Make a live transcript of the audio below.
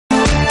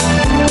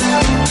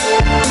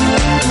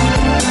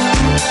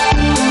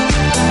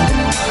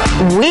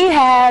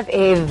have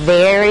a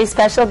very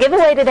special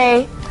giveaway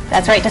today.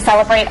 That's right, to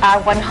celebrate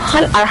our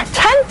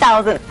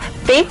 10,000th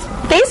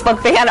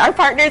Facebook fan, our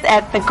partners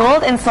at the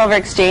Gold and Silver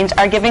Exchange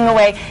are giving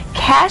away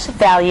cash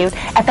value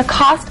at the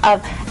cost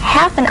of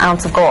half an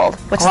ounce of gold,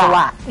 which is a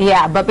lot.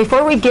 Yeah, but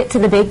before we get to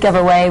the big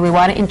giveaway, we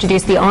want to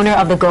introduce the owner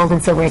of the Gold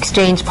and Silver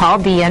Exchange, Paul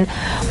Behan.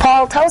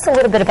 Paul, tell us a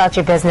little bit about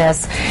your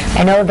business.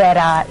 I know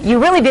that you're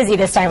really busy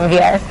this time of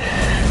year.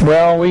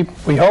 Well, we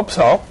hope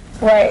so.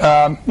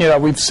 Right.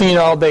 We've seen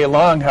all day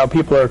long how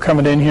people are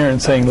coming in here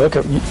and saying, look,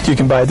 you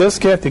can buy this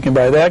gift, you can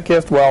buy that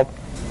gift. Well,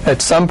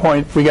 at some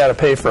point, we got to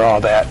pay for all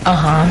that.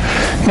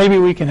 Maybe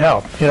we can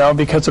help,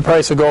 because the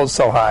price of gold is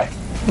so high.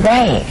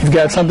 Right. If you've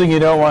got something you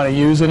don't want to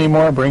use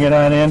anymore, bring it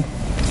on in.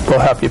 We'll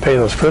help you pay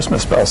those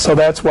Christmas bills. So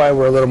that's why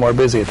we're a little more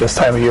busy at this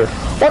time of year.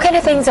 What kind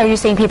of things are you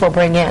seeing people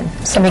bring in?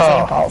 Some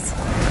examples.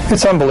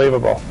 It's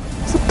unbelievable.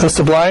 The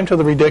sublime to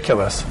the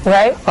ridiculous.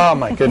 Right? Oh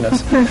my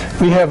goodness.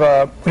 we have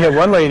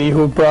one lady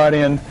who brought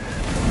in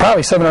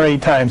probably 7 or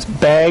 8 times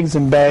bags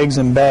and bags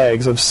and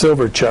bags of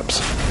silver chips.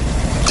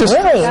 Just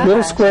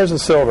little squares of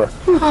silver.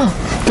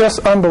 Just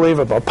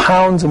unbelievable.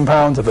 Pounds and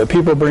pounds of it.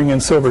 People bring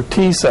in silver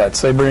tea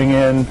sets. They bring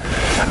in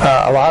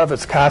a lot of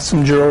it's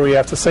costume jewelry. You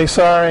have to say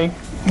sorry.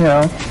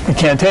 We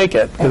can't take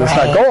it because it's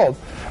not gold.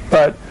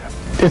 But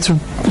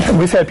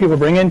we've had people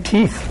bring in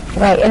teeth.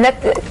 Right, and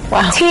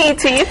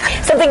teeth.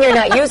 Something you're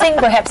not using,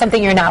 perhaps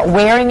something you're not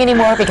wearing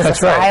anymore because the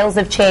styles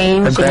have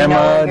changed. Our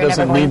grandma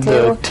doesn't need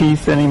the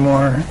teeth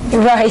anymore.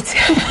 Right.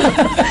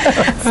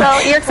 So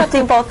you're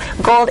accepting both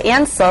gold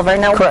and silver.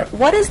 Now, correct.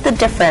 What is the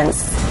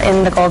difference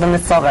in the gold and the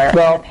silver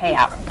well, in the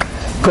payout?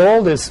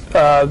 Gold is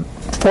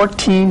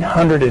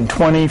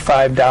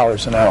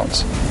 $1,425 an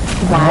ounce.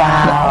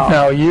 Wow.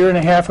 Now, a year and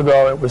a half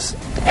ago, it was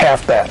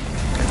half that.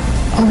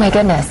 Oh my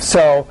goodness.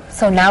 So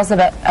now's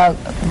the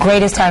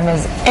greatest time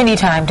as any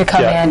time to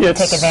come in and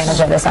take advantage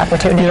of this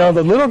opportunity.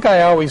 The little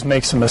guy always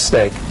makes a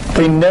mistake.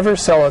 They never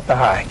sell at the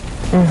high.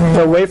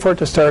 They'll wait for it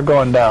to start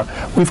going down.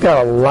 We've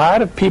got a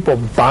lot of people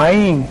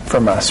buying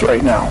from us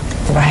right now.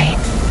 Right.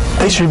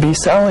 They should be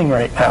selling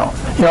right now.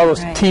 Those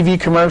TV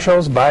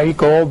commercials, buy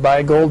gold,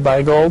 buy gold,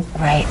 buy gold.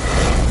 Right.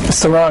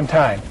 It's the wrong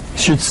time. You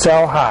should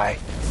sell high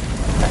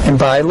and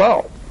buy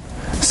low.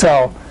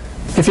 So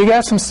if you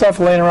got some stuff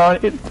laying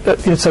around,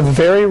 it's a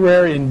very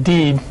rare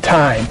indeed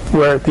time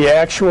where the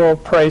actual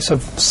price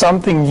of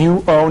something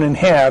you own and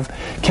have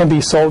can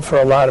be sold for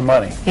a lot of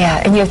money.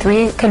 Yeah, and you have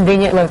 3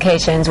 convenient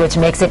locations, which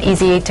makes it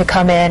easy to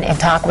come in and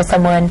talk with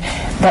someone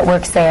that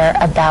works there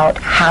about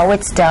how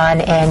it's done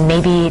and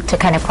maybe to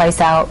kind of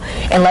price out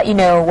and let you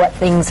know what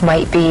things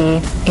might be,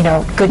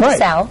 good to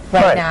sell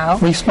right now.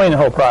 We explain the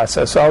whole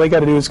process. All they got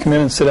to do is come in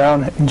and sit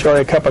down,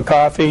 enjoy a cup of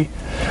coffee.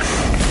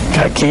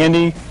 Got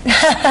candy.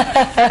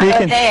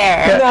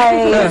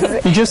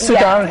 You just sit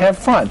down and have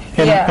fun.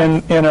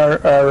 And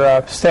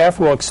our staff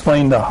will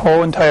explain the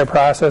whole entire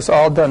process,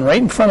 all done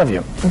right in front of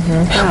you.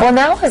 Well,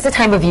 now is the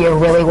time of year,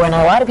 really, when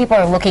a lot of people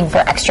are looking for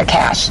extra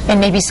cash and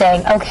maybe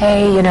saying,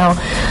 okay,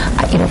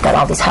 I've got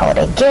all these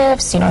holiday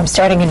gifts, I'm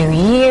starting a new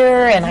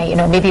year, and I,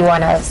 maybe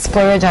want to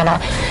splurge on a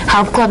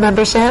health club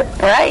membership.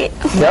 Right.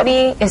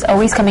 Money is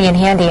always coming in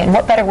handy, and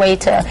what better way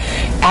to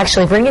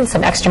actually bring in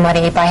some extra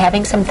money by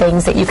having some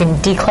things that you can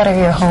declutter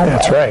your home with.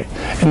 That's right.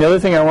 And the other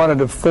thing I wanted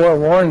to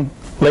forewarn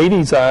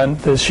ladies on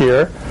this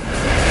year,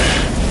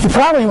 you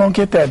probably won't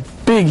get that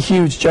big,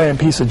 huge, giant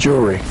piece of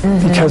jewelry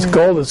because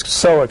gold is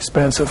so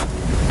expensive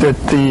that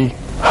the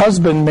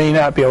husband may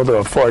not be able to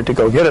afford to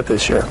go get it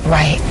this year.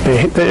 Right.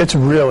 It's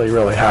really,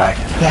 really high.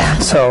 Yeah.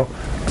 So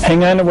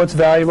hang on to what's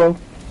valuable.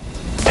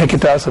 Take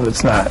it to us if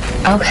it's not.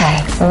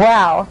 Okay.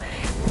 Well,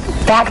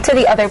 back to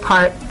the other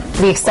part.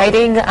 The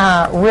exciting,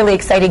 really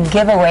exciting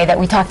giveaway that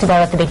we talked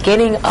about at the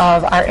beginning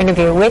of our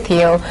interview with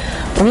you.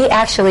 We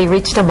actually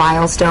reached a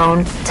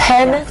milestone,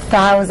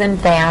 10,000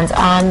 fans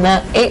on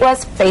the 8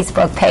 West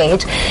Facebook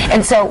page.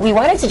 And so we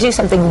wanted to do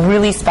something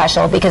really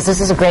special because this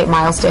is a great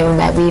milestone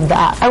that we've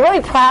are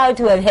really proud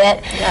to have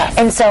hit. Yes.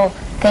 And so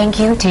thank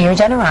you to your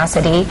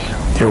generosity.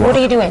 What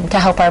are you doing to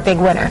help our big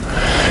winner?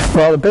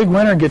 Well, the big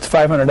winner gets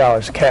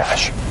 $500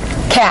 cash.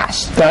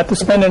 Cash. Not to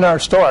spend in our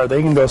store.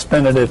 They can go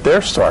spend it at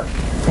their store.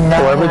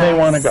 Nice. Wherever they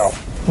want to go.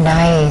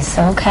 Nice.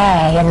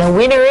 Okay. And the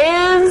winner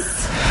is?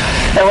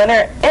 The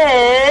winner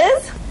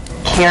is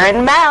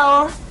Karen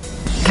Mell.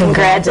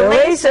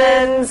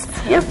 Congratulations.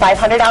 You're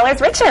 $500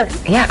 richer.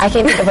 Yeah, I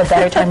can't think of a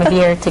better time of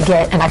year to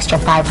get an extra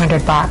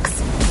 $500.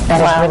 That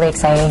is really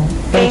exciting.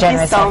 Very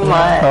Thank you so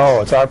much.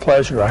 Oh, it's our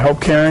pleasure. I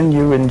hope, Karen,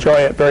 you enjoy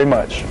it very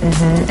much.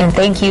 And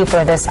thank you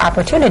for this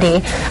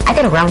opportunity. I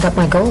got to round up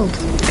my gold.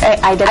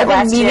 I did it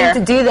last year. I've been meaning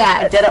to do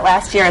that. I did it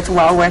last year. It's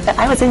well worth it.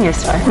 I was in your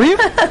store. Were you?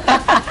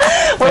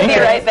 We'll be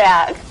right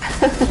back.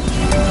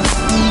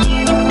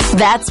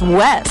 That's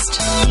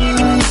West.